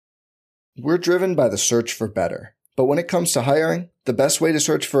We're driven by the search for better. But when it comes to hiring, the best way to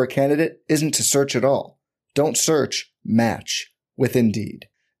search for a candidate isn't to search at all. Don't search, match with Indeed.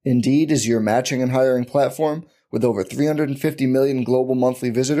 Indeed is your matching and hiring platform with over 350 million global monthly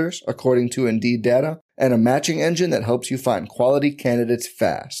visitors, according to Indeed data, and a matching engine that helps you find quality candidates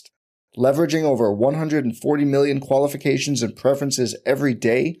fast. Leveraging over 140 million qualifications and preferences every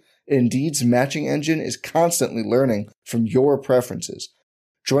day, Indeed's matching engine is constantly learning from your preferences.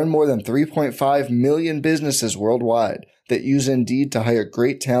 Join more than 3.5 million businesses worldwide that use Indeed to hire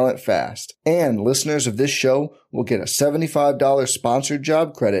great talent fast. And listeners of this show will get a $75 sponsored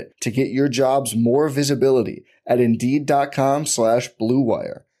job credit to get your jobs more visibility at Indeed.com/Blue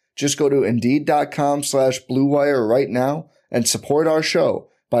Wire. Just go to Indeed.com/Blue Wire right now and support our show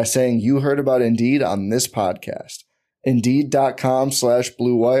by saying you heard about Indeed on this podcast.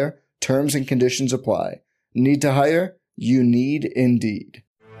 Indeed.com/Blue Wire. Terms and conditions apply. Need to hire? You need Indeed.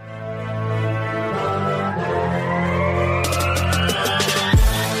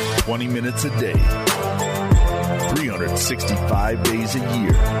 "20 minutes a day, 365 days a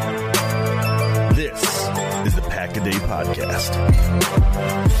year. This is the Pack-A-Day Podcast.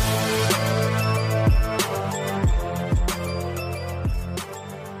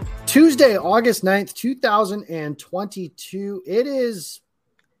 Tuesday, August 9th, 2022. It is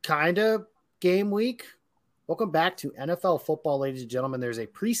kind of game week. Welcome back to NFL football, ladies and gentlemen. There's a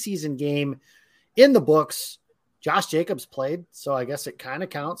preseason game in the books. Josh Jacobs played, so I guess it kind of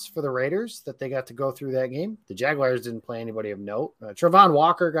counts for the Raiders that they got to go through that game. The Jaguars didn't play anybody of note. Travon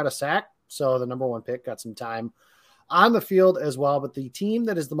Walker got a sack, so the number one pick got some time on the field as well. But the team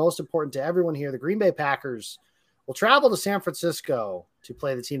that is the most important to everyone here, the Green Bay Packers, will travel to San Francisco to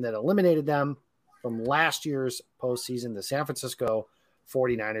play the team that eliminated them from last year's postseason, the San Francisco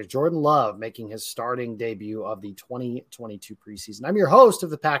 49ers. Jordan Love making his starting debut of the 2022 preseason. I'm your host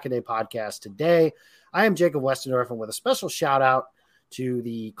of the Pack-A-Day Podcast. Today, I am Jacob Westendorf, and with a special shout out to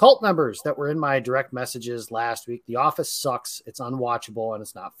the cult members that were in my direct messages last week. The Office sucks, it's unwatchable, and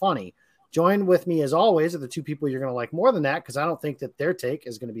it's not funny. Joined with me, as always, are the two people you're going to like more than that, because I don't think that their take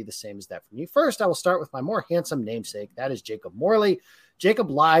is going to be the same as that from you. First, I will start with my more handsome namesake. That is Jacob Morley. Jacob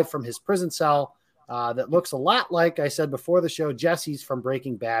live from his prison cell that looks a lot like, I said before the show, Jesse's from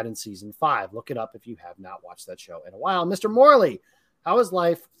Breaking Bad in season 5. Look it up if you have not watched that show in a while. Mr. Morley, how is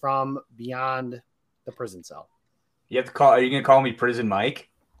life from beyond the prison cell? You have to call. Are you going to call me Prison Mike?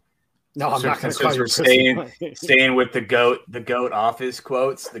 No, I'm not going to call you staying with the goat office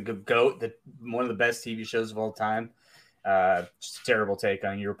quotes, the goat, one of the best TV shows of all time. Just a terrible take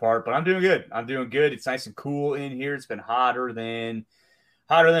on your part, but I'm doing good. It's nice and cool in here. It's been hotter than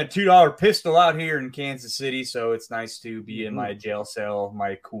a $2 pistol out here in Kansas City. So it's nice to be in my jail cell,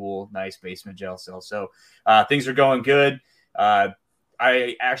 my cool, nice basement jail cell. So things are going good.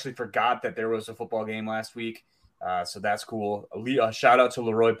 I actually forgot that there was a football game last week. So that's cool. A shout out to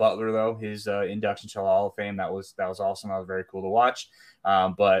Leroy Butler, though, his induction to the Hall of Fame. That was awesome. That was very cool to watch.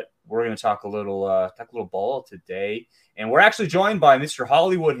 But we're going to talk a little ball today, and we're actually joined by Mr.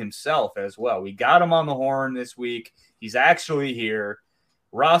 Hollywood himself as well. We got him on the horn this week. He's actually here,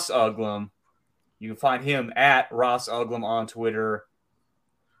 Ross Uglum. You can find him at Ross Uglum on Twitter.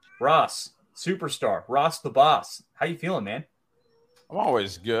 Ross, superstar, Ross the boss. How you feeling, man? I'm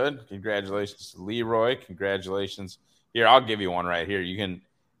always good. Congratulations to Leroy. Congratulations. Here, I'll give you one right here. You can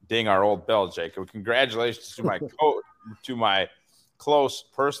ding our old bell, Jacob. Congratulations to my close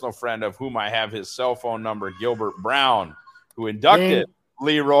personal friend of whom I have his cell phone number, Gilbert Brown, who inducted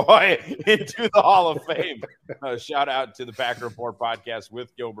Leroy into the Hall of Fame. Shout out to the Packer Report podcast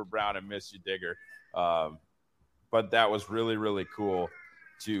with Gilbert Brown and Miss You Digger. But that was really, really cool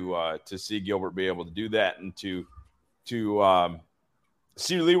to see Gilbert be able to do that and to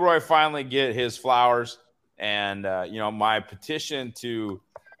see Leroy finally get his flowers. And, my petition to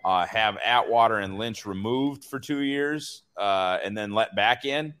have Atwater and Lynch removed for 2 years and then let back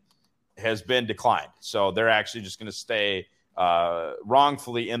in has been declined. So they're actually just going to stay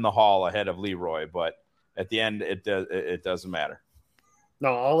wrongfully in the hall ahead of Leroy. But at the end, it doesn't matter.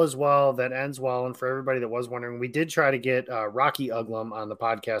 No, all is well. That ends well. And for everybody that was wondering, we did try to get Rocky Uglum on the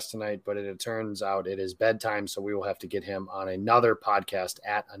podcast tonight, but it turns out it is bedtime, so we will have to get him on another podcast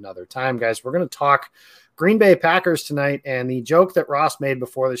at another time. Guys, we're going to talk Green Bay Packers tonight, and the joke that Ross made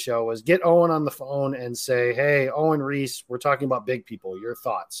before the show was get Owen on the phone and say, hey, Owen Reese, we're talking about big people, your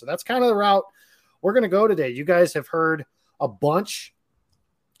thoughts. So that's kind of the route we're going to go today. You guys have heard a bunch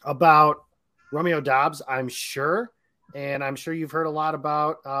about Romeo Doubs, I'm sure. And I'm sure you've heard a lot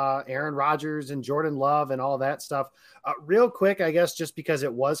about Aaron Rodgers and Jordan Love and all that stuff. Real quick, I guess, just because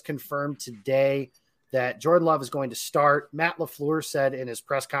it was confirmed today that Jordan Love is going to start. Matt LaFleur said in his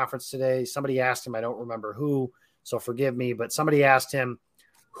press conference today, somebody asked him, I don't remember who, so forgive me, but somebody asked him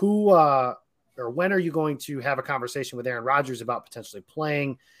when are you going to have a conversation with Aaron Rodgers about potentially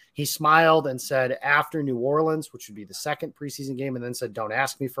playing? He smiled and said after New Orleans, which would be the second preseason game, and then said, don't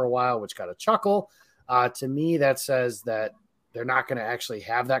ask me for a while, which got a chuckle. To me, that says that they're not going to actually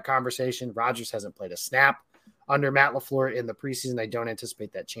have that conversation. Rodgers hasn't played a snap under Matt LaFleur in the preseason. I don't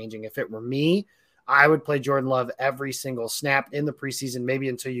anticipate that changing. If it were me, I would play Jordan Love every single snap in the preseason, maybe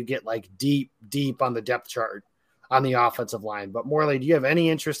until you get like deep on the depth chart on the offensive line. But Morley, do you have any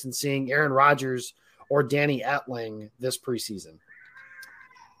interest in seeing Aaron Rodgers or Danny Etling this preseason?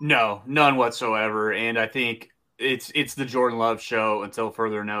 No, none whatsoever. And I think it's the Jordan Love show until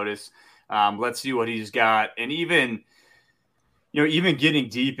further notice. Let's see what he's got. And even getting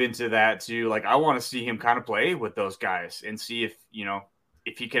deep into that too, like I want to see him kind of play with those guys and see if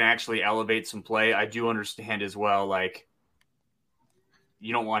he can actually elevate some play. I do understand as well, like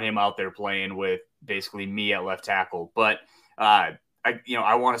you don't want him out there playing with basically me at left tackle, but I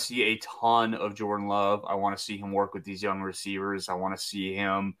want to see a ton of Jordan Love. I want to see him work with these young receivers. I want to see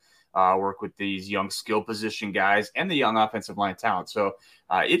him work with these young skill position guys and the young offensive line talent. So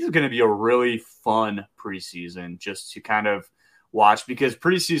it is going to be a really fun preseason just to kind of watch, because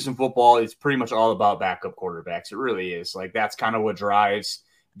preseason football is pretty much all about backup quarterbacks. It really is. Like that's kind of what drives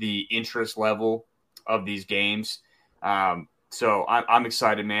the interest level of these games. So I'm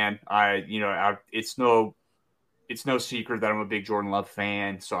excited, man. It's no secret that I'm a big Jordan Love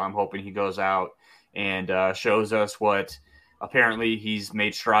fan. So I'm hoping he goes out and shows us what apparently he's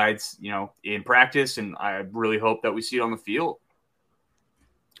made strides, in practice. And I really hope that we see it on the field.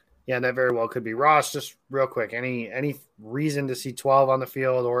 Yeah, that very well could be. Ross, just real quick, any reason to see 12 on the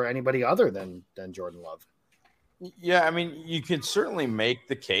field or anybody other than Jordan Love? Yeah, I mean, you can certainly make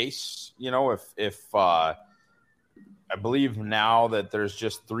the case, if I believe now that there's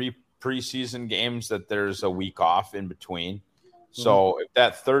just 3 preseason games that there's a week off in between. Mm-hmm. So if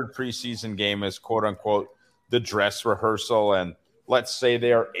that third preseason game is quote unquote the dress rehearsal, and let's say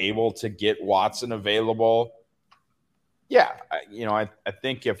they are able to get Watson available. Yeah. I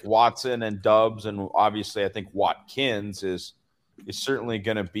think if Watson and Dubs, and obviously I think Watkins is certainly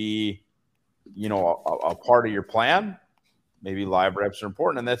going to be, a part of your plan. Maybe live reps are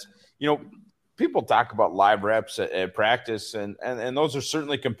important. And that's, people talk about live reps at practice, and those are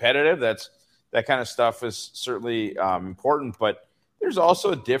certainly competitive. That kind of stuff is certainly important, but there's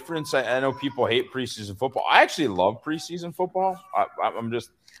also a difference. I know people hate preseason football. I actually love preseason football.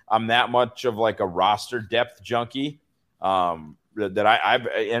 I'm that much of like a roster depth junkie that I've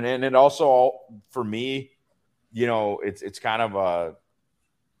and it also for me, it's kind of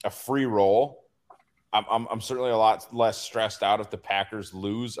a free roll. I'm certainly a lot less stressed out if the Packers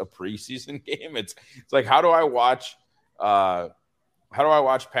lose a preseason game. It's like, how do I watch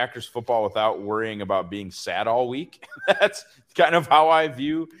Packers football without worrying about being sad all week? That's kind of how I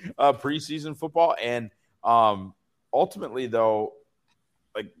view preseason football. And ultimately, though,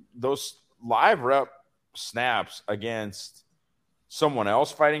 like those live rep snaps against someone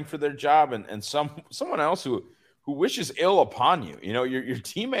else fighting for their job and someone else who wishes ill upon you. Your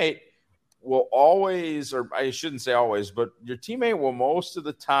teammate will always, or I shouldn't say always, but your teammate will most of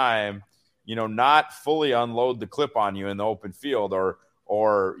the time, not fully unload the clip on you in the open field or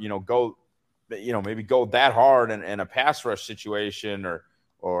go, maybe go that hard in a pass rush situation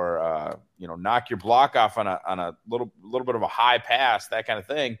or knock your block off on a little bit of a high pass, that kind of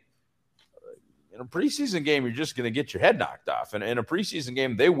thing. In a preseason game, you're just going to get your head knocked off. And in a preseason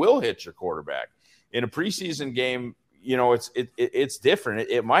game, they will hit your quarterback. In a preseason game, it's different.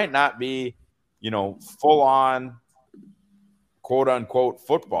 It might not be, full on quote unquote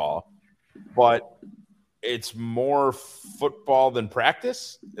football, but it's more football than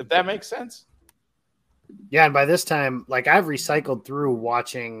practice, if that makes sense. Yeah. And by this time, like I've recycled through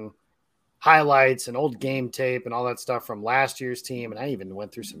watching highlights and old game tape and all that stuff from last year's team. And I even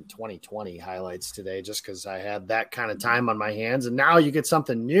went through some 2020 highlights today just because I had that kind of time on my hands. And now you get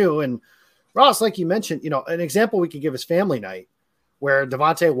something new. And Ross, like you mentioned, an example we could give is Family Night, where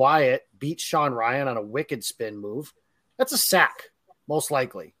Devontae Wyatt beats Sean Ryan on a wicked spin move. That's a sack, most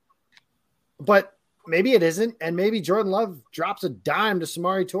likely. But maybe it isn't, and maybe Jordan Love drops a dime to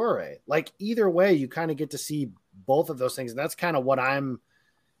Samori Toure. Like either way, you kind of get to see both of those things, and that's kind of what I'm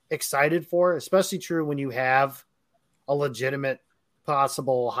excited for, especially true when you have a legitimate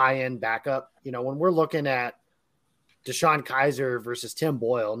possible high-end backup. When we're looking at DeShone Kizer versus Tim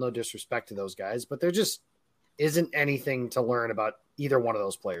Boyle, no disrespect to those guys, but there just isn't anything to learn about either one of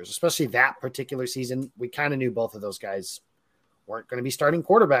those players, especially that particular season. We kind of knew both of those guys weren't going to be starting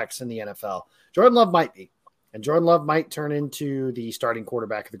quarterbacks in the NFL. Jordan Love might be. And Jordan Love might turn into the starting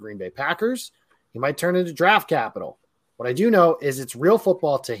quarterback of the Green Bay Packers. He might turn into draft capital. What I do know is it's real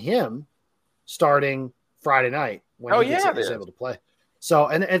football to him starting Friday night when he's able to play. So,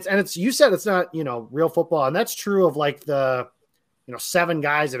 and it's you said it's not, real football. And that's true of like the, 7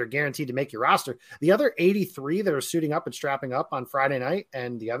 guys that are guaranteed to make your roster. The other 83 that are suiting up and strapping up on Friday night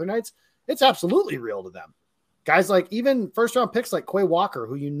and the other nights, it's absolutely real to them. Guys like even first round picks like Quay Walker,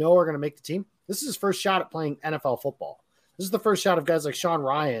 who are going to make the team. This is his first shot at playing NFL football. This is the first shot of guys like Sean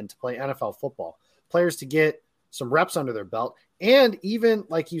Ryan to play NFL football, players to get some reps under their belt. And even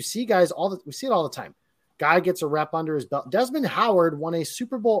like you see guys, we see it all the time. Guy gets a rep under his belt. Desmond Howard won a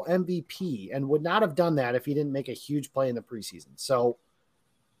Super Bowl MVP and would not have done that if he didn't make a huge play in the preseason. So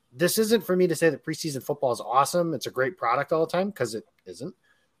this isn't for me to say that preseason football is awesome. It's a great product all the time because it isn't.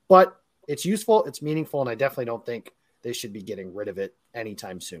 But it's useful, it's meaningful, and I definitely don't think they should be getting rid of it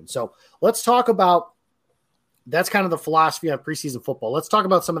anytime soon. So let's talk about that's kind of the philosophy on preseason football. Let's talk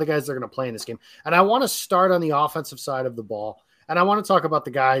about some of the guys that are going to play in this game. And I want to start on the offensive side of the ball. And I want to talk about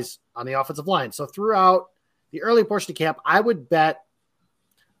the guys on the offensive line. So throughout the early portion of camp, I would bet,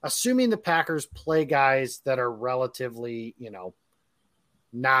 assuming the Packers play guys that are relatively,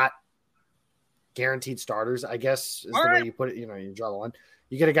 not guaranteed starters, I guess is the way you put it. You draw the line.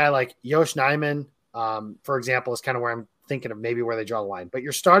 You get a guy like Yosh Nijman, for example, is kind of where I'm thinking of maybe where they draw the line. But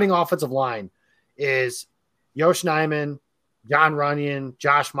your starting offensive line is Yosh Nijman, Jon Runyan,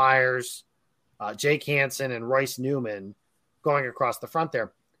 Josh Myers, Jake Hansen, and Royce Newman going across the front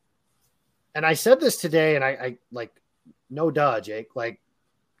there. And I said this today, and I like, no duh, Jake, like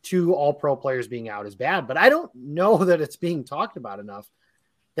 2 all-pro players being out is bad, but I don't know that it's being talked about enough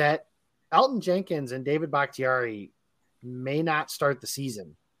that Elgton Jenkins and David Bakhtiari may not start the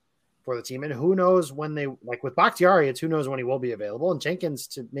season for the team. And who knows when like with Bakhtiari, it's who knows when he will be available, and Jenkins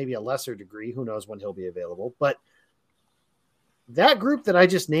to maybe a lesser degree, who knows when he'll be available. But that group that I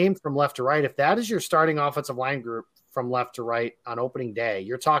just named from left to right, if that is your starting offensive line group from left to right on opening day,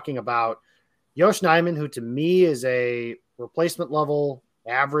 you're talking about Yosh Nijman, who to me is a replacement level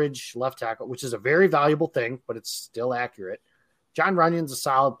average left tackle, which is a very valuable thing, but it's still accurate. Jon Runyan's a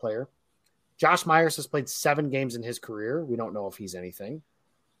solid player. Josh Myers has played 7 games in his career. We don't know if he's anything.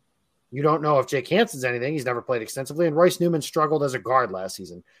 You don't know if Jake Hansen's anything. He's never played extensively. And Royce Newman struggled as a guard last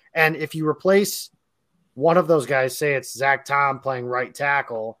season. And if you replace one of those guys, say it's Zach Tom playing right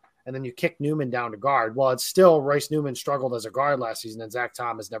tackle, and then you kick Newman down to guard, well, it's still Royce Newman struggled as a guard last season, and Zach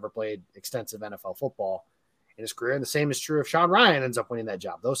Tom has never played extensive NFL football in his career. And the same is true if Sean Ryan ends up winning that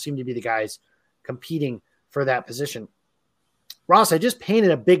job. Those seem to be the guys competing for that position. Ross, I just painted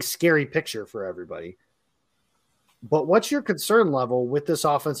a big, scary picture for everybody. But what's your concern level with this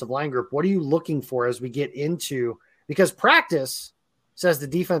offensive line group? What are you looking for as we get into – because practice says the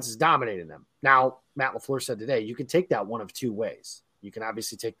defense is dominating them. Now, Matt LaFleur said today, you can take that one of 2 ways. You can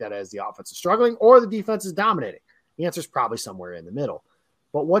obviously take that as the offense is struggling or the defense is dominating. The answer is probably somewhere in the middle.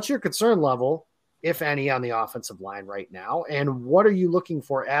 But what's your concern level, if any, on the offensive line right now? And what are you looking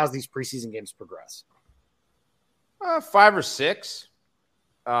for as these preseason games progress? 5 or 6.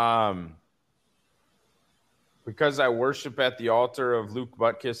 Because I worship at the altar of Luke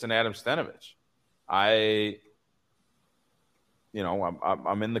Butkus and Adam Stenavich. I'm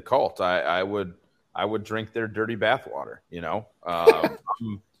in the cult. I would drink their dirty bathwater.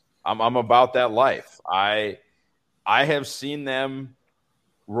 I'm about that life. I have seen them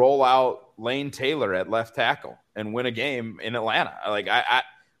roll out Lane Taylor at left tackle and win a game in Atlanta. Like I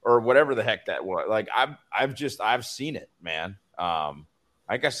or whatever the heck that was. Like I've seen it, man.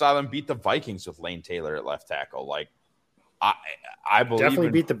 I saw them beat the Vikings with Lane Taylor at left tackle. Like I believe definitely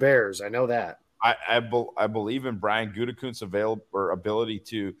beat the Bears. I know that. I believe in Brian Gutekunst's ability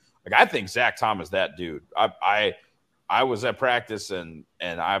to, like, I think Zach Tom is that dude. I was at practice and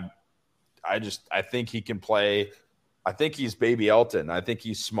I think he can play. I think he's baby Elton. I think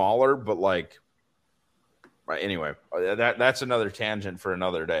he's smaller, but like, anyway, that's another tangent for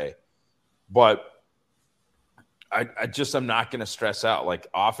another day. But I'm not going to stress out. Like,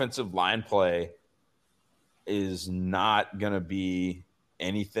 offensive line play is not going to be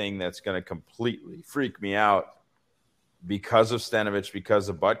anything that's going to completely freak me out because of Stenavich, because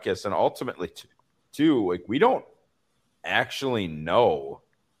of Butkus, and ultimately too, like, we don't actually know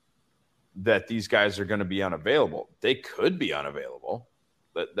that these guys are going to be unavailable. They could be unavailable.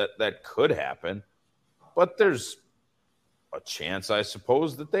 That could happen, but there's a chance, I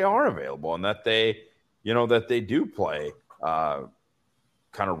suppose, that they are available and that they do play kind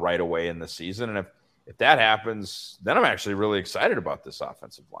of right away in the season. And if that happens, then I'm actually really excited about this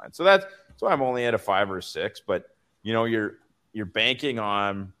offensive line. So that's why I'm only at a 5 or 6. But your you're banking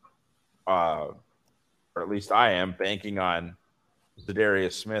on, or at least I am banking on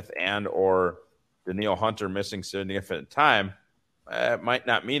Za'Darius Smith and or Danielle Hunter missing significant time. It might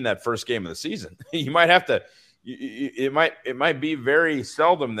not mean that first game of the season. You might have to. It might be very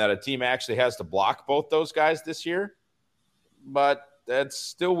seldom that a team actually has to block both those guys this year, but that's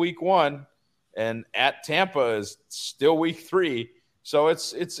still week 1, and at Tampa is still week 3. So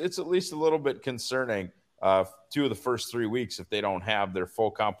it's at least a little bit concerning. 2 of the first 3 weeks if they don't have their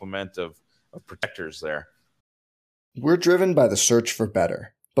full complement of protectors there. We're driven by the search for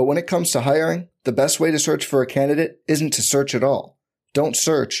better. But when it comes to hiring, the best way to search for a candidate isn't to search at all. Don't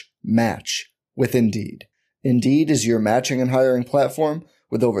search, match with Indeed. Indeed is your matching and hiring platform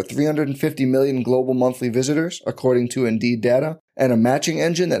with over 350 million global monthly visitors, according to Indeed data, and a matching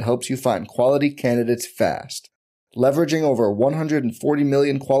engine that helps you find quality candidates fast. Leveraging over 140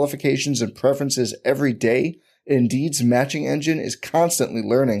 million qualifications and preferences every day, Indeed's matching engine is constantly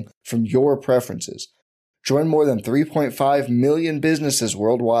learning from your preferences. Join more than 3.5 million businesses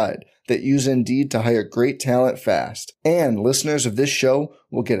worldwide that use Indeed to hire great talent fast. And listeners of this show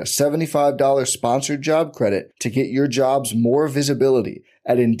will get a $75 sponsored job credit to get your jobs more visibility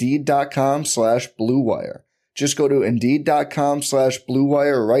at Indeed.com/Blue Wire. Just go to Indeed.com/Blue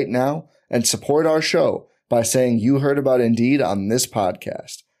Wire right now and support our show by saying you heard about Indeed on this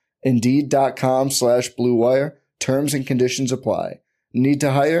podcast. Indeed.com/Blue Wire. Terms and conditions apply. Need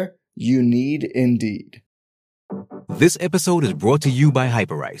to hire? You need Indeed. This episode is brought to you by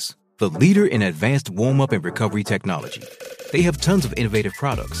Hyperice, the leader in advanced warm-up and recovery technology. They have tons of innovative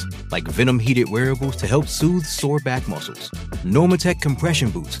products, like Venom-heated wearables to help soothe sore back muscles, Normatec compression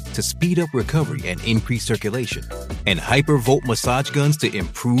boots to speed up recovery and increase circulation, and Hypervolt massage guns to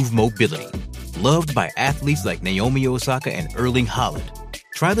improve mobility. Loved by athletes like Naomi Osaka and Erling Haaland.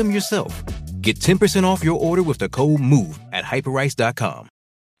 Try them yourself. Get 10% off your order with the code MOVE at Hyperice.com.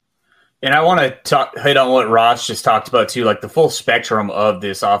 And I want to hit on what Ross just talked about too, like the full spectrum of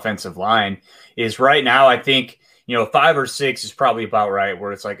this offensive line is right now. I think, 5 or 6 is probably about right,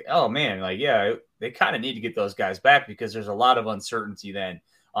 where it's like, oh man, like, yeah, they kind of need to get those guys back because there's a lot of uncertainty then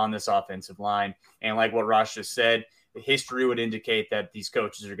on this offensive line. And like what Ross just said, the history would indicate that these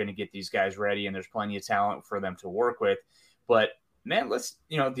coaches are going to get these guys ready and there's plenty of talent for them to work with. But man,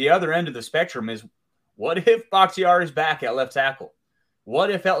 the other end of the spectrum is, what if Bakhtiari is back at left tackle?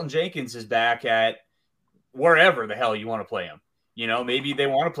 What if Elgton Jenkins is back at wherever the hell you want to play him? Maybe they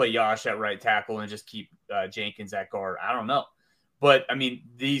want to play Yosh at right tackle and just keep Jenkins at guard. I don't know. But, I mean,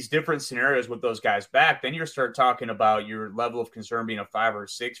 these different scenarios with those guys back, then you start talking about your level of concern being a 5 or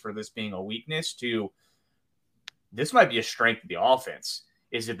 6 for this being a weakness to this might be a strength of the offense,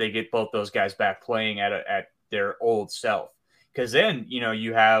 is if they get both those guys back playing at their old self. Because then,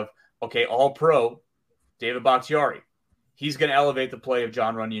 you have, all-pro David Bakhtiari. He's going to elevate the play of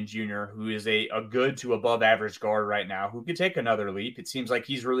John Runyon Jr., who is a good to above average guard right now, who could take another leap. It seems like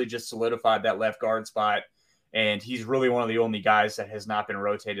he's really just solidified that left guard spot, and he's really one of the only guys that has not been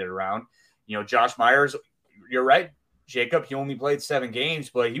rotated around. Josh Myers, you're right, Jacob, he only played 7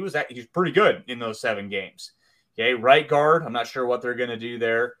 games, but he's pretty good in those 7 games. Okay, right guard, I'm not sure what they're going to do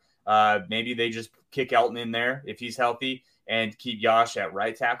there. Maybe they just kick Elton in there if he's healthy and keep Yosh at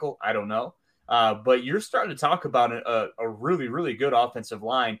right tackle. I don't know. But you're starting to talk about a really, really good offensive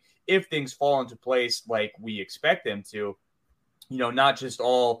line if things fall into place like we expect them to, not just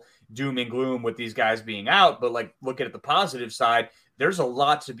all doom and gloom with these guys being out, but like looking at the positive side, there's a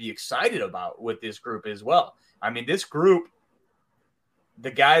lot to be excited about with this group as well. I mean, this group,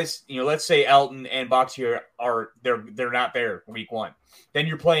 the guys, let's say Elton and Bakhtiari they're not there week 1. Then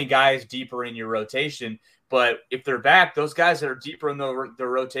you're playing guys deeper in your rotation. But if they're back, those guys that are deeper in the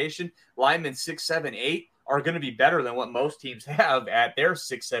rotation, linemen 6, 7, 8, are going to be better than what most teams have at their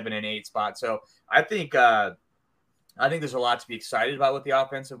 6, 7, and 8 spot. So I think there's a lot to be excited about with the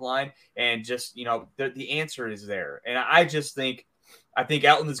offensive line, and just the answer is there. And I think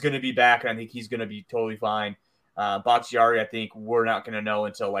Elton is going to be back, and I think he's going to be totally fine. Bakhtiari, I think we're not going to know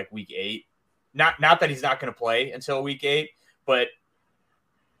until like week 8. Not that he's not going to play until week 8, but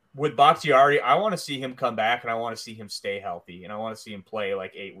with Bakhtiari, I want to see him come back, and I want to see him stay healthy, and I want to see him play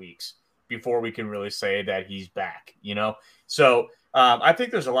like 8 weeks before we can really say that he's back, So I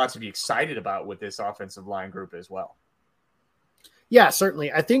think there's a lot to be excited about with this offensive line group as well. Yeah, certainly.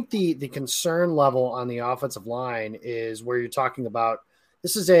 I think the concern level on the offensive line is where you're talking about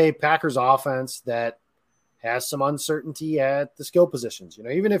this is a Packers offense that has some uncertainty at the skill positions.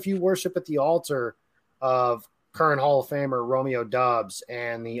 Even if you worship at the altar of current Hall of Famer Romeo Doubs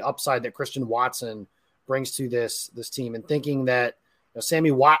and the upside that Christian Watson brings to this team, and thinking that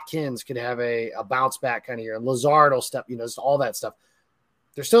Sammy Watkins could have a bounce back kind of year, and Lazard will step, just all that stuff.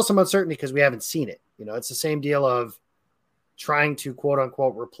 There's still some uncertainty because we haven't seen it. It's the same deal of trying to quote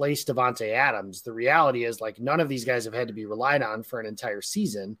unquote replace Davante Adams. The reality is like none of these guys have had to be relied on for an entire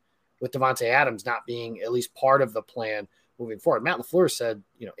season, with Davante Adams not being at least part of the plan moving forward. Matt LaFleur said,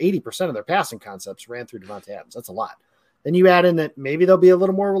 80% of their passing concepts ran through Davante Adams. That's a lot. Then you add in that maybe they'll be a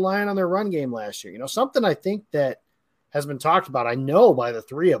little more reliant on their run game last year. Something I think that has been talked about, I know by the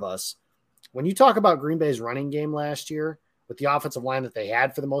three of us, when you talk about Green Bay's running game last year with the offensive line that they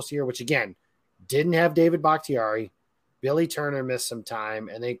had for the most year, which again, didn't have David Bakhtiari, Billy Turner missed some time,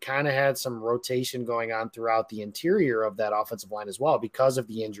 and they kind of had some rotation going on throughout the interior of that offensive line as well because of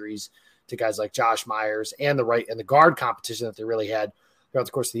the injuries to guys like Josh Myers and the guard competition that they really had throughout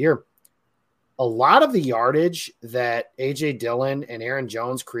the course of the year. A lot of the yardage that A.J. Dillon and Aaron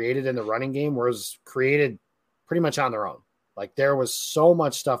Jones created in the running game was created pretty much on their own. Like there was so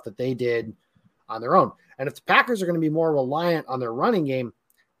much stuff that they did on their own. And if the Packers are going to be more reliant on their running game,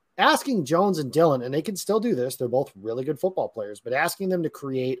 asking Jones and Dillon, and they can still do this, they're both really good football players, but asking them to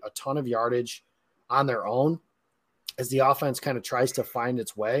create a ton of yardage on their own as the offense kind of tries to find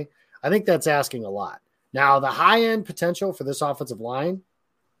its way, I think that's asking a lot. Now, the high-end potential for this offensive line,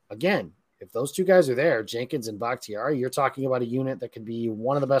 again, if those two guys are there, Jenkins and Bakhtiari, you're talking about a unit that could be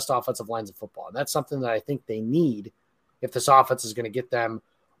one of the best offensive lines of football. And that's something that I think they need if this offense is going to get them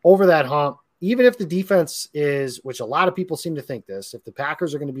over that hump. Even if the defense is, which a lot of people seem to think this, if the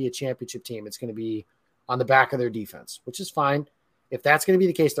Packers are going to be a championship team, it's going to be on the back of their defense, which is fine. If that's going to be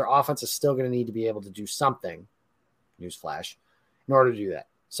the case, their offense is still going to need to be able to do something, newsflash, in order to do that.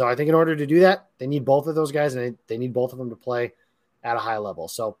 So I think in order to do that, they need both of those guys, and they need both of them to play at a high level.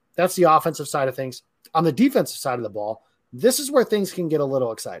 So that's the offensive side of things. On the defensive side of the ball, this is where things can get a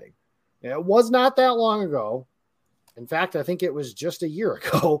little exciting. It was not that long ago. In fact, I think it was just a year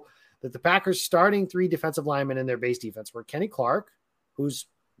ago that the Packers starting three defensive linemen in their base defense were Kenny Clark, who's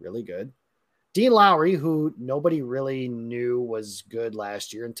really good, Dean Lowry, who nobody really knew was good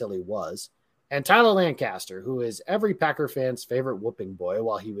last year until he was, and Tyler Lancaster, who is every Packer fan's favorite whooping boy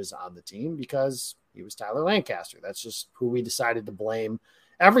while he was on the team because he was Tyler Lancaster. That's just who we decided to blame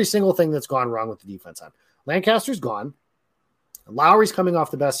every single thing that's gone wrong with the defense on. Lancaster's gone. Lowry's coming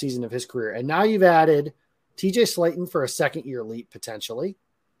off the best season of his career. And now you've added TJ Slayton for a second-year leap potentially,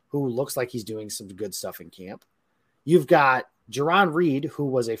 who looks like he's doing some good stuff in camp. You've got Jerron Reed, who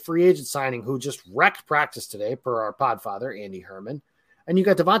was a free agent signing, who just wrecked practice today per our podfather, Andy Herman. And you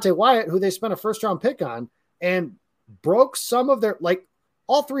got Devontae Wyatt, who they spent a first-round pick on and broke some of their – like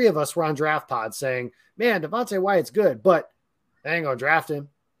all three of us were on Draft Pod saying, man, Devontae Wyatt's good, but they ain't going to draft him.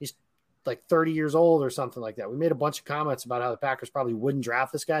 He's like 30 years old or something like that. We made a bunch of comments about how the Packers probably wouldn't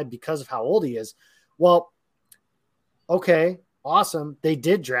draft this guy because of how old he is. Well, okay, awesome. They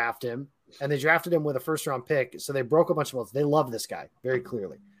did draft him, and they drafted him with a first-round pick, so they broke a bunch of molds. They love this guy very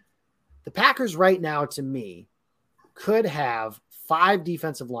clearly. The Packers right now, to me, could have 5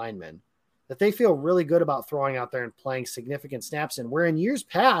 defensive linemen that they feel really good about throwing out there and playing significant snaps in, where in years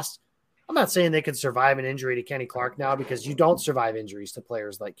past, I'm not saying they could survive an injury to Kenny Clark now because you don't survive injuries to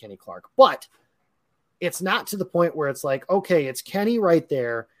players like Kenny Clark, but it's not to the point where it's like, okay, it's Kenny right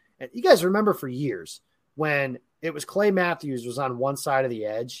there. And you guys remember for years when it was Clay Matthews was on one side of the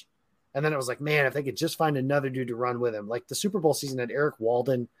edge, and then it was like, man, if they could just find another dude to run with him, like the Super Bowl season had Eric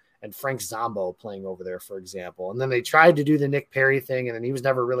Walden and Frank Zombo playing over there, for example. And then they tried to do the Nick Perry thing, and then he was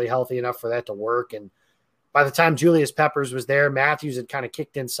never really healthy enough for that to work. And by the time Julius Peppers was there, Matthews had kind of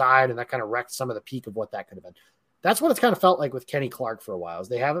kicked inside, and that kind of wrecked some of the peak of what that could have been. That's what it's kind of felt like with Kenny Clark for a while, is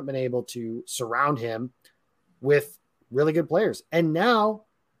they haven't been able to surround him with really good players. And now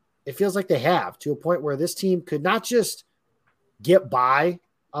it feels like they have, to a point where this team could not just get by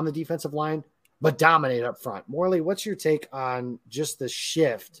on the defensive line, but dominate up front. Morley, what's your take on just the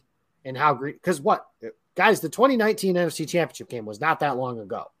shift and how great? Because guys, the 2019 NFC Championship game was not that long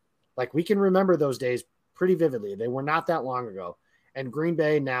ago. Like, we can remember those days pretty vividly. They were not that long ago. And Green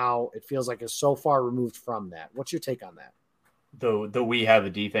Bay now, it feels like, is so far removed from that. What's your take on that? The we have a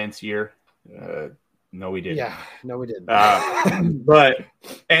defense year. No, we didn't. Yeah, no, we didn't. But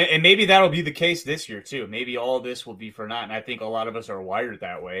maybe that'll be the case this year too. Maybe all of this will be for naught. And I think a lot of us are wired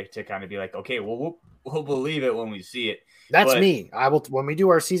that way to kind of be like, okay, well, we'll believe it when we see it. That's me. I will, when we do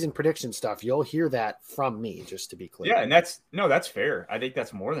our season prediction stuff, you'll hear that from me, just to be clear. Yeah, and that's fair. I think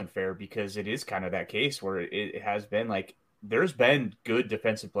that's more than fair, because it is kind of that case where it has been like, there's been good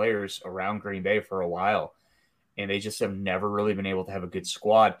defensive players around Green Bay for a while, and they just have never really been able to have a good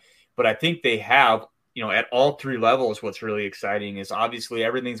squad. But I think they have, at all 3 levels. What's really exciting is obviously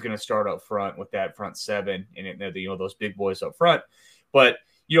everything's going to start up front with that front 7 and those big boys up front. But,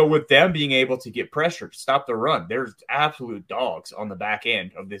 with them being able to get pressure to stop the run, there's absolute dogs on the back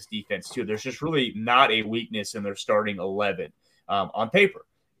end of this defense too. There's just really not a weakness in their starting 11 on paper,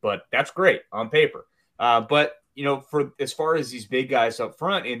 but that's great on paper. But for as far as these big guys up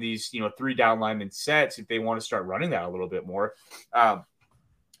front in these, 3 down lineman sets, if they want to start running that a little bit more,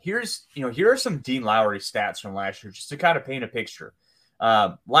 here are some Dean Lowry stats from last year, just to kind of paint a picture.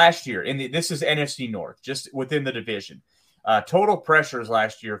 Last year, this is NFC North, just within the division. Total pressures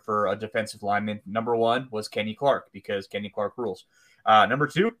last year for a defensive lineman. Number 1 was Kenny Clark, because Kenny Clark rules. Number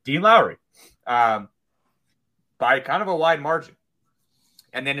 2, Dean Lowry, by kind of a wide margin.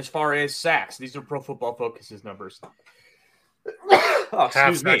 And then as far as sacks, these are Pro Football Focus's numbers.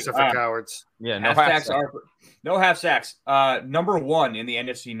 Half sacks are for cowards. Yeah, no half sacks. No half sacks. Number 1 in the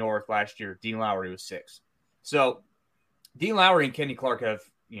NFC North last year, Dean Lowry was 6. So Dean Lowry and Kenny Clark have,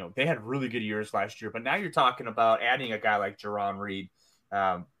 they had really good years last year. But now you're talking about adding a guy like Jarran Reed,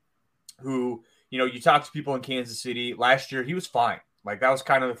 who, you talk to people in Kansas City last year, he was fine. Like, that was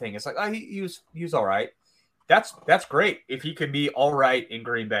kind of the thing. It's like, he was all right. That's great if he can be all right in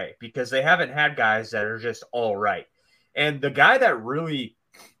Green Bay, because they haven't had guys that are just all right. And the guy that really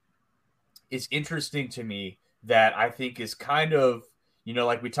is interesting to me that I think is kind of,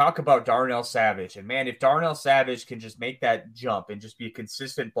 like we talk about Darnell Savage, and man, if Darnell Savage can just make that jump and just be a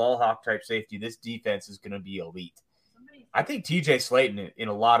consistent ball hawk type safety, this defense is going to be elite. I think TJ Slayton in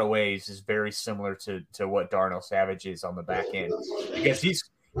a lot of ways is very similar to what Darnell Savage is on the back end, because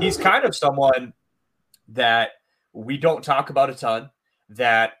he's kind of someone that we don't talk about a ton,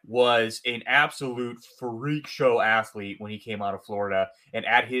 that was an absolute freak show athlete when he came out of Florida. And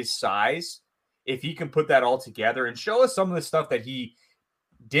at his size, if he can put that all together and show us some of the stuff that he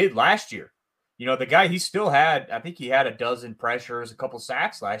did last year, the guy, he still had, I think he had a dozen pressures, a couple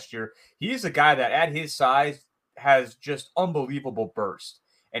sacks last year. He's a guy that at his size has just unbelievable burst.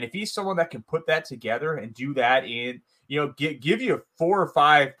 And if he's someone that can put that together and do that in, give you 4 or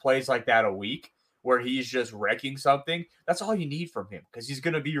 5 plays like that a week, where he's just wrecking something, that's all you need from him, because he's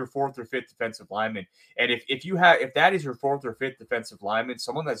going to be your 4th or 5th defensive lineman. And if that is your 4th or 5th defensive lineman,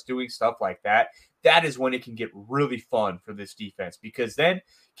 someone that's doing stuff like that, that is when it can get really fun for this defense, because then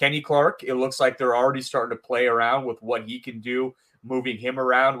Kenny Clark, it looks like they're already starting to play around with what he can do, moving him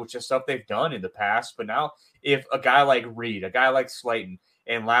around, which is stuff they've done in the past. But now if a guy like Reed, a guy like Slayton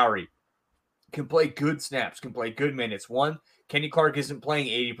and Lowry can play good snaps, can play good minutes, Kenny Clark isn't playing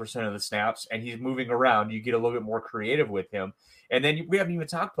 80% of the snaps and he's moving around, you get a little bit more creative with him. And then we haven't even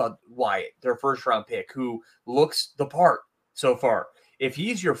talked about Wyatt, their 1st round pick, who looks the part so far. If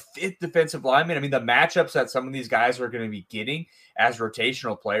he's your 5th defensive lineman, I mean, the matchups that some of these guys are going to be getting as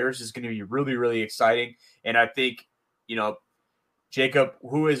rotational players is going to be really, really exciting. And I think, Jacob,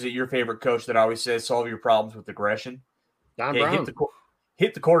 who is it your favorite coach that always says solve your problems with aggression? Don Brown.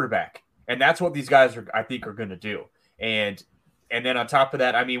 Hit the quarterback. And that's what these guys I think are going to do. And then on top of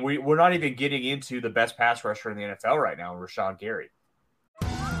that, I mean, we're not even getting into the best pass rusher in the NFL right now, Rashawn Gary.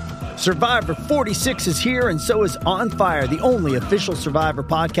 Survivor 46 is here, and so is On Fire, the only official Survivor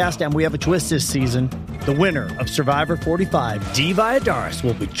podcast, and we have a twist this season. The winner of Survivor 45, Dee Valladares,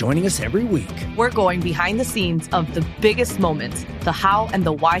 will be joining us every week. We're going behind the scenes of the biggest moments, the how and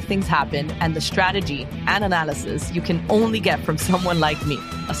the why things happen, and the strategy and analysis you can only get from someone like me,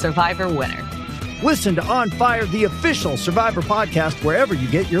 a Survivor winner. Listen to On Fire, the official Survivor podcast, wherever you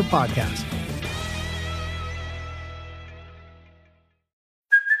get your podcast.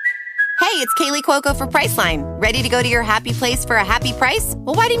 Hey, it's Kaylee Cuoco for Priceline. Ready to go to your happy place for a happy price?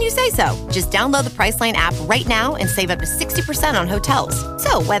 Well, why didn't you say so? Just download the Priceline app right now and save up to 60% on hotels.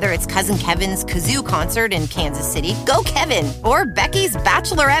 So whether it's Cousin Kevin's Kazoo Concert in Kansas City, go Kevin, or Becky's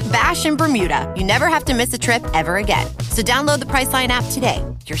Bachelorette Bash in Bermuda, you never have to miss a trip ever again. So download the Priceline app today.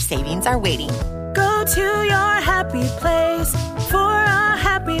 Your savings are waiting. Go to your happy place for a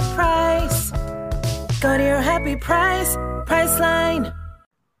happy price. Go to your happy price, Priceline.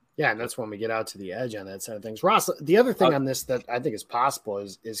 Yeah, and that's when we get out to the edge on that side of things. Ross, the other thing on this that I think is possible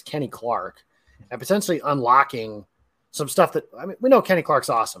is Kenny Clark and potentially unlocking some stuff that, I mean, we know Kenny Clark's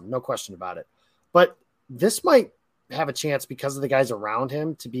awesome, no question about it. But this might have a chance, because of the guys around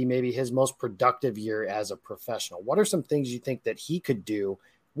him, to be maybe his most productive year as a professional. What are some things you think that he could do?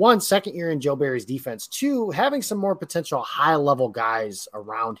 1, second year in Joe Barry's defense. 2, having some more potential high-level guys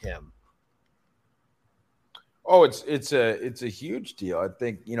around him. Oh, it's a huge deal. I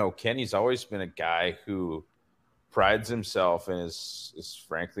think, Kenny's always been a guy who prides himself and is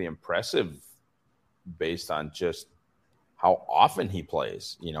frankly impressive based on just how often he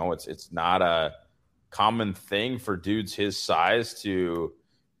plays. It's not a common thing for dudes his size to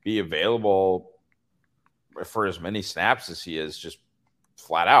be available for as many snaps as he is, just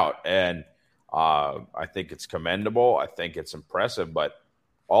flat out. And I think it's commendable. I think it's impressive. But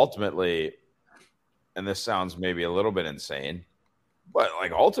ultimately, and this sounds maybe a little bit insane, but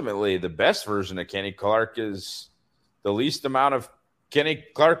like ultimately the best version of Kenny Clark is the least amount of Kenny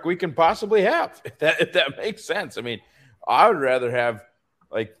Clark we can possibly have, if that makes sense. I mean, I would rather have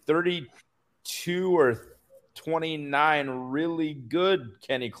like 32 or 29 really good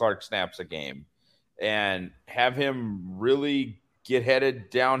Kenny Clark snaps a game and have him really get headed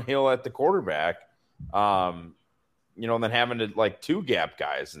downhill at the quarterback, and then having to like 2 gap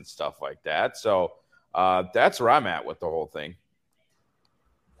guys and stuff like that. So that's where I'm at with the whole thing.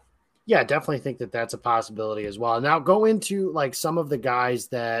 Yeah, definitely think that that's a possibility as well. Now go into like some of the guys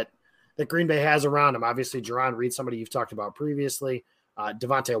that Green Bay has around him. Obviously, Jarran Reed, somebody you've talked about previously.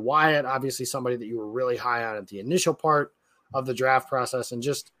 Devonte Wyatt, obviously somebody that you were really high on at the initial part of the draft process, and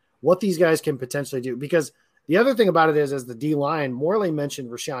just what these guys can potentially do. Because the other thing about it is, as the D-line, Morley mentioned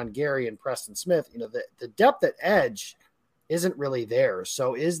Rashawn Gary and Preston Smith, the depth at edge isn't really there.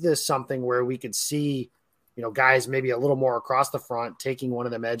 So is this something where we could see, guys maybe a little more across the front, taking one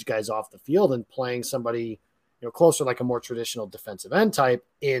of them edge guys off the field and playing somebody, closer like a more traditional defensive end type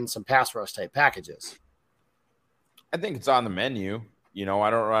in some pass rush type packages? I think it's on the menu.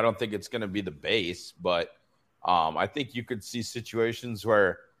 I don't think it's going to be the base, but I think you could see situations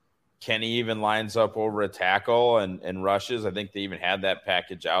where Kenny even lines up over a tackle and rushes. I think they even had that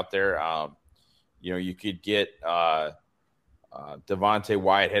package out there. You could get Devonte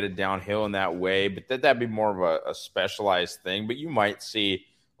Wyatt headed downhill in that way, but that'd be more of a specialized thing. But you might see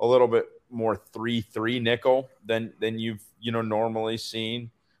a little bit more 3-3 nickel than you've normally seen.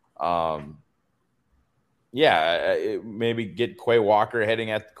 Maybe get Quay Walker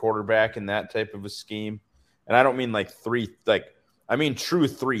heading at the quarterback in that type of a scheme. And I don't mean I mean true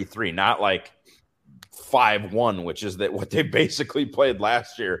 3-3, not like 5-1, which is what they basically played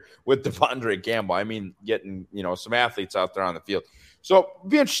last year with Devondre Campbell. I mean, getting, some athletes out there on the field. So it'd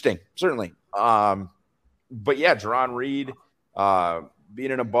be interesting, certainly. But yeah, Jarran Reed,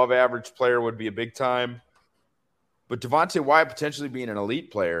 being an above average player would be a big time. But Devonte Wyatt potentially being an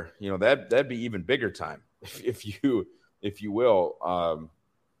elite player, that'd be even bigger time, if you will.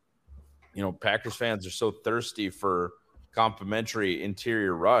 Packers fans are so thirsty for complimentary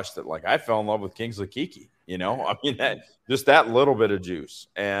interior rush that like I fell in love with Kingsley Keke. I mean, that little bit of juice.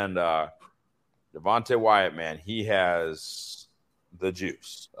 And Devonte Wyatt, man, he has the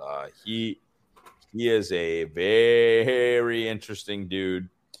juice. He is a very interesting dude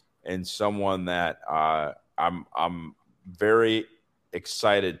and someone that I'm very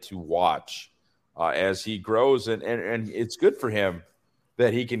excited to watch as he grows, and it's good for him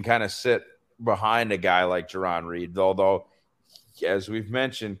that he can kind of sit behind a guy like Jarran Reed, although, as we've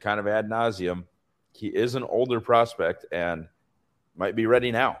mentioned kind of ad nauseum, he is an older prospect and might be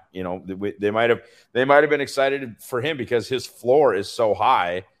ready now. They might have been excited for him because his floor is so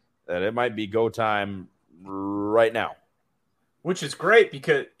high that it might be go time right now. Which is great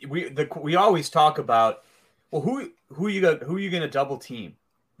because we always talk about, well, who you going to double team?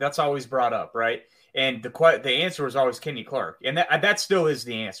 That's always brought up, right? And the answer was always Kenny Clark, and that still is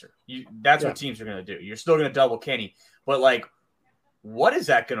the answer. That's what teams are going to do. You're still going to double Kenny, but like, what is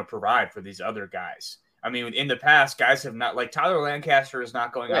that going to provide for these other guys? I mean, in the past, guys have not, like Tyler Lancaster is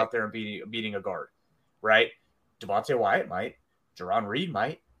not going out there and beating a guard, right? Devonte Wyatt might, Jarran Reed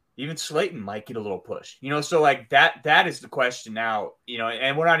might, even Slayton might get a little push, So like that is the question now,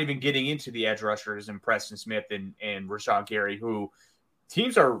 and we're not even getting into the edge rushers and Preston Smith and Rashawn Gary, who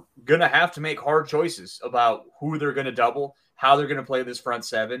teams are going to have to make hard choices about who they're going to double, how they're going to play this front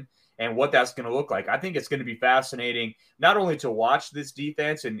seven, and what that's going to look like. I think it's going to be fascinating not only to watch this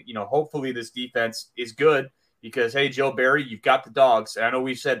defense, and hopefully this defense is good because, hey, Joe Barry, you've got the dogs. And I know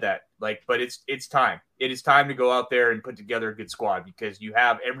we've said that, but it's time. It is time to go out there and put together a good squad because you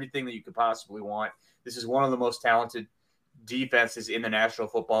have everything that you could possibly want. This is one of the most talented defenses in the National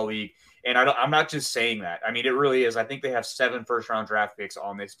Football League. And I'm not just saying that. I mean, it really is. I think they have 7 first-round draft picks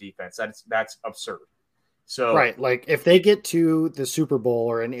on this defense. That's absurd. So right, like if they get to the Super Bowl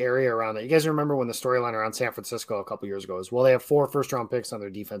or an area around that, you guys remember when the storyline around San Francisco a couple years ago is, well, they have 4 first-round picks on their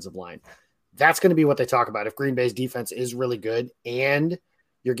defensive line. That's going to be what they talk about. If Green Bay's defense is really good and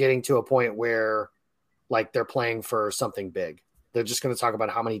you're getting to a point where like they're playing for something big, they're just going to talk about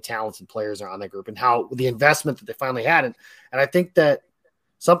how many talented players are on that group and how the investment that they finally had. And I think that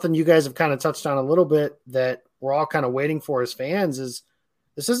something you guys have kind of touched on a little bit that we're all kind of waiting for as fans is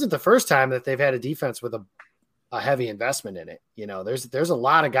this isn't the first time that they've had a defense with a heavy investment in it. There's a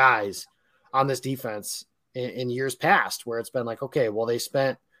lot of guys on this defense in years past where it's been like, okay, well, they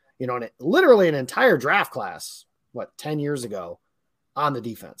spent, literally an entire draft class, 10 years ago on the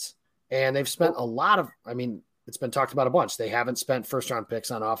defense. And they've spent a lot of, it's been talked about a bunch. They haven't spent first-round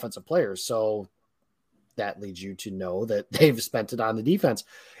picks on offensive players. So that leads you to know that they've spent it on the defense.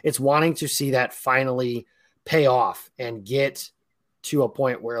 It's wanting to see that finally pay off and get to a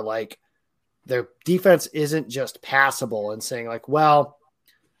point where, like, their defense isn't just passable and saying, like, well,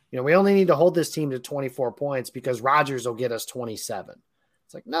 we only need to hold this team to 24 points because Rodgers will get us 27.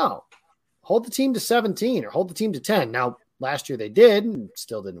 It's like, no, hold the team to 17 or hold the team to 10. Now, last year they did and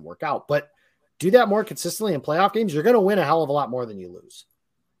still didn't work out, but do that more consistently in playoff games. You're going to win a hell of a lot more than you lose.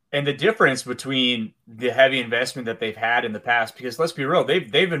 And the difference between the heavy investment that they've had in the past, because let's be real,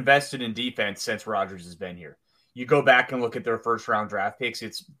 they've invested in defense since Rodgers has been here. You go back and look at their first-round draft picks,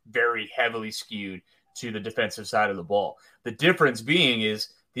 it's very heavily skewed to the defensive side of the ball. The difference being is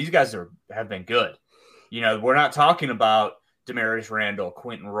these guys have been good. We're not talking about Demarius Randall,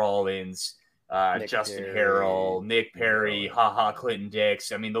 Quentin Rollins, Justin Harrell, Nick Perry, Clinton Dix.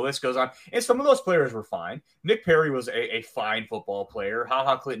 The list goes on. And some of those players were fine. Nick Perry was a fine football player.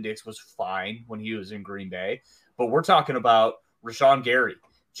 Clinton Dix was fine when he was in Green Bay. But we're talking about Rashawn Gary,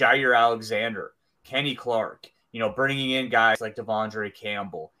 Jair Alexander, Kenny Clark, bringing in guys like Devondre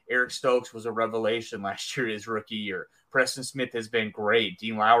Campbell. Eric Stokes was a revelation last year, his rookie year. Preston Smith has been great.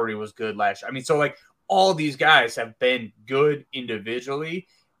 Dean Lowry was good last year. So, like, all these guys have been good individually.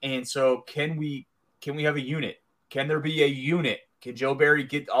 And so can we have a unit? Can there be a unit? Can Joe Barry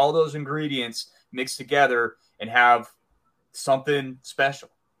get all those ingredients mixed together and have something special?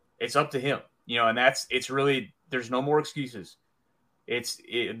 It's up to him, and it's really, there's no more excuses.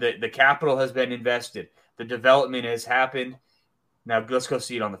 The capital has been invested. The development has happened. Now let's go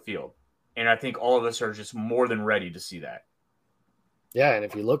see it on the field. And I think all of us are just more than ready to see that. Yeah. And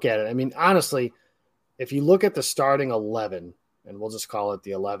if you look at it, honestly, if you look at the starting 11, and we'll just call it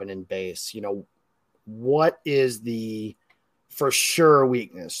the 11 in base, what is the for sure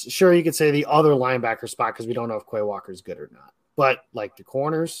weakness? Sure, you could say the other linebacker spot because we don't know if Quay Walker is good or not. But like the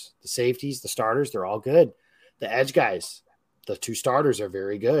corners, the safeties, the starters, they're all good. The edge guys, the two starters are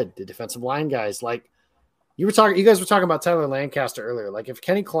very good. The defensive line guys, like you guys were talking about Tyler Lancaster earlier. Like if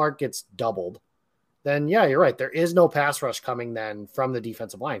Kenny Clark gets doubled, then yeah, you're right. There is no pass rush coming then from the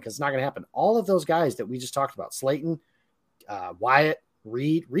defensive line because it's not going to happen. All of those guys that we just talked about, Slayton, Wyatt,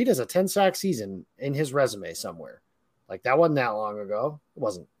 Reed has a 10-sack season in his resume somewhere. Like that wasn't that long ago. It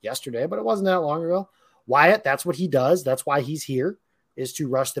wasn't yesterday, but it wasn't that long ago. Wyatt, that's what he does. That's why he's here, is to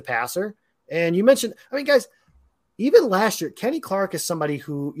rush the passer. And you mentioned, guys, even last year, Kenny Clark is somebody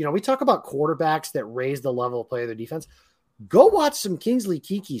who, we talk about quarterbacks that raise the level of play of their defense. Go watch some Kingsley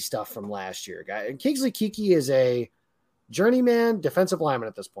Keke stuff from last year, guy. And Kingsley Keke is a journeyman defensive lineman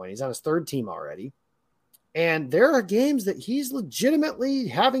at this point. He's on his third team already. And there are games that he's legitimately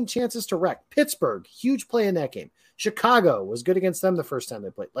having chances to wreck. Pittsburgh, huge play in that game. Chicago was good against them the first time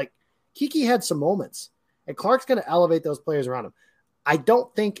they played. Like, Keke had some moments. And Clark's going to elevate those players around him. I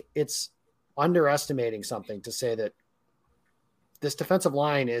don't think it's underestimating something to say that this defensive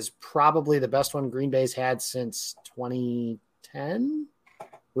line is probably the best one Green Bay's had since 2010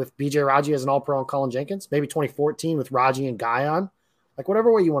 with BJ Raji as an all-pro and Colin Jenkins. Maybe 2014 with Raji and Guyon. Like,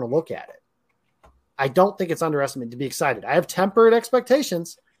 whatever way you want to look at it. I don't think it's underestimated to be excited. I have tempered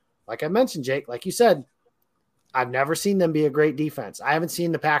expectations. Like I mentioned, Jake, like you said, I've never seen them be a great defense. I haven't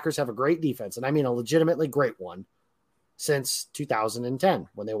seen the Packers have a great defense, and I mean a legitimately great one, since 2010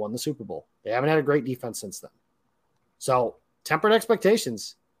 when they won the Super Bowl. They haven't had a great defense since then. So tempered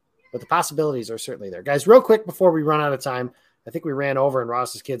expectations, but the possibilities are certainly there. Guys, real quick before we run out of time, I think we ran over and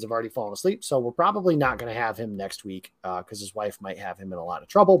Ross's kids have already fallen asleep, so we're probably not going to have him next week because his wife might have him in a lot of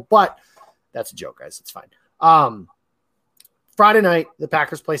trouble, but that's a joke, guys. It's fine. Friday night, the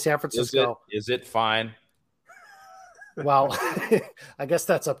Packers play San Francisco. Is it fine? Well, I guess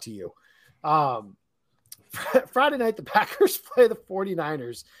that's up to you. Friday night, the Packers play the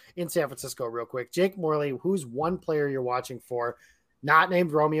 49ers in San Francisco real quick. Jake Morley, who's one player you're watching for, not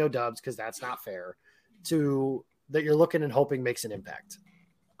named Romeo Doubs because that's not fair, that you're looking and hoping makes an impact?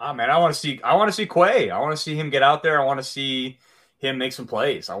 Oh, man, I want to see Quay. I want to see him get out there. I want to see him make some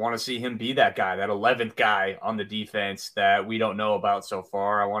plays. I want to see him be that guy, that 11th guy on the defense that we don't know about so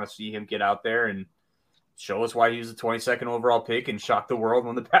far. I want to see him get out there and show us why he was the 22nd overall pick and shock the world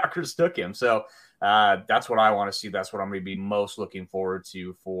when the Packers took him. So that's what I want to see. That's what I'm going to be most looking forward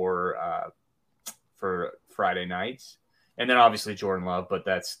to for Friday night. And then obviously Jordan Love, but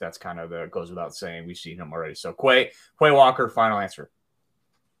that's kind of goes without saying. We've seen him already. So Quay Walker, final answer.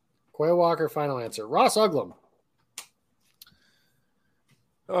 Quay Walker, final answer. Ross Uglum.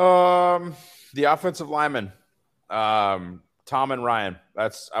 The offensive lineman, Tom and Ryan.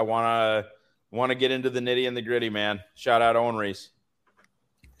 I want to get into the nitty and the gritty, man. Shout out Owen Reese.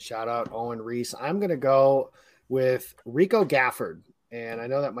 Shout out Owen Reese. I'm going to go with Rico Gafford. And I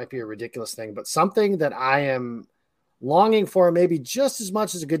know that might be a ridiculous thing, but something that I am longing for maybe just as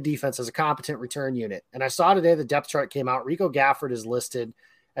much as a good defense as a competent return unit. And I saw today the depth chart came out. Rico Gafford is listed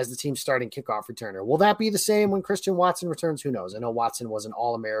as the team's starting kickoff returner. Will that be the same when Christian Watson returns? Who knows? I know Watson was an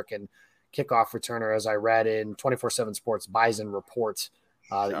All-American kickoff returner, as I read in 24/7 Sports Bison report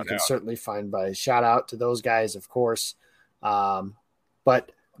that you can certainly find by shout out to those guys, of course.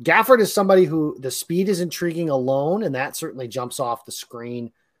 But Gafford is somebody who the speed is intriguing alone, and that certainly jumps off the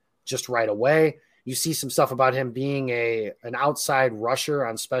screen just right away. You see some stuff about him being an outside rusher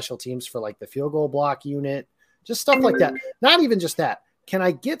on special teams for like the field goal block unit, just stuff like that. Not even just that. Can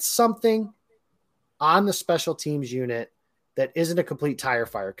I get something on the special teams unit that isn't a complete tire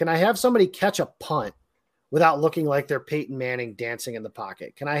fire? Can I have somebody catch a punt without looking like they're Peyton Manning dancing in the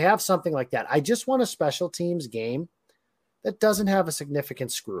pocket? Can I have something like that? I just want a special teams game that doesn't have a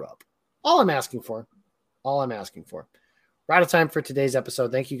significant screw up. All I'm asking for. We're out of time for today's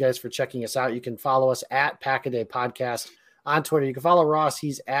episode. Thank you guys for checking us out. You can follow us at Pack-A-Day Podcast on Twitter. You can follow Ross.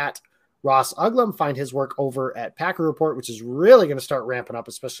 He's at Ross Uglum. Find his work over at Packer Report, which is really going to start ramping up,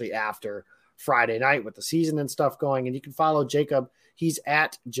 especially after Friday night with the season and stuff going. And you can follow Jacob. He's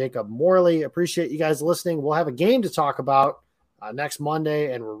at Jacob Morley. Appreciate you guys listening. We'll have a game to talk about next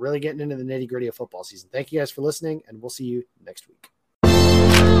Monday, and we're really getting into the nitty-gritty of football season. Thank you guys for listening, and we'll see you next week.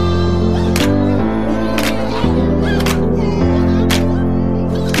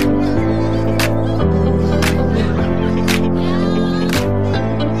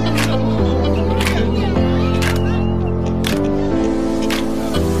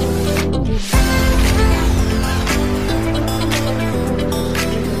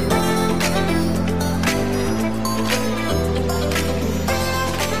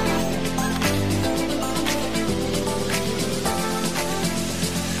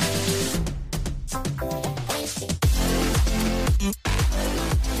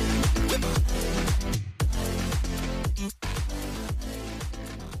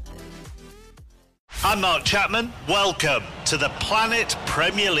 I'm Mark Chapman. Welcome to the Planet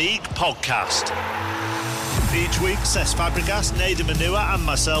Premier League podcast. Each week, Cesc Fabregas, Nader Manua and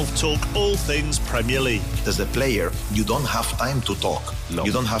myself talk all things Premier League. As a player, you don't have time to talk. No.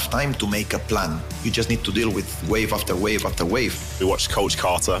 You don't have time to make a plan. You just need to deal with wave after wave after wave. We watched Coach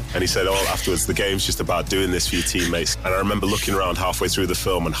Carter and he said, afterwards, the game's just about doing this for your teammates. And I remember looking around halfway through the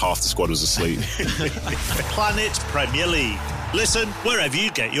film and half the squad was asleep. Planet Premier League. Listen wherever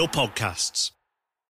you get your podcasts.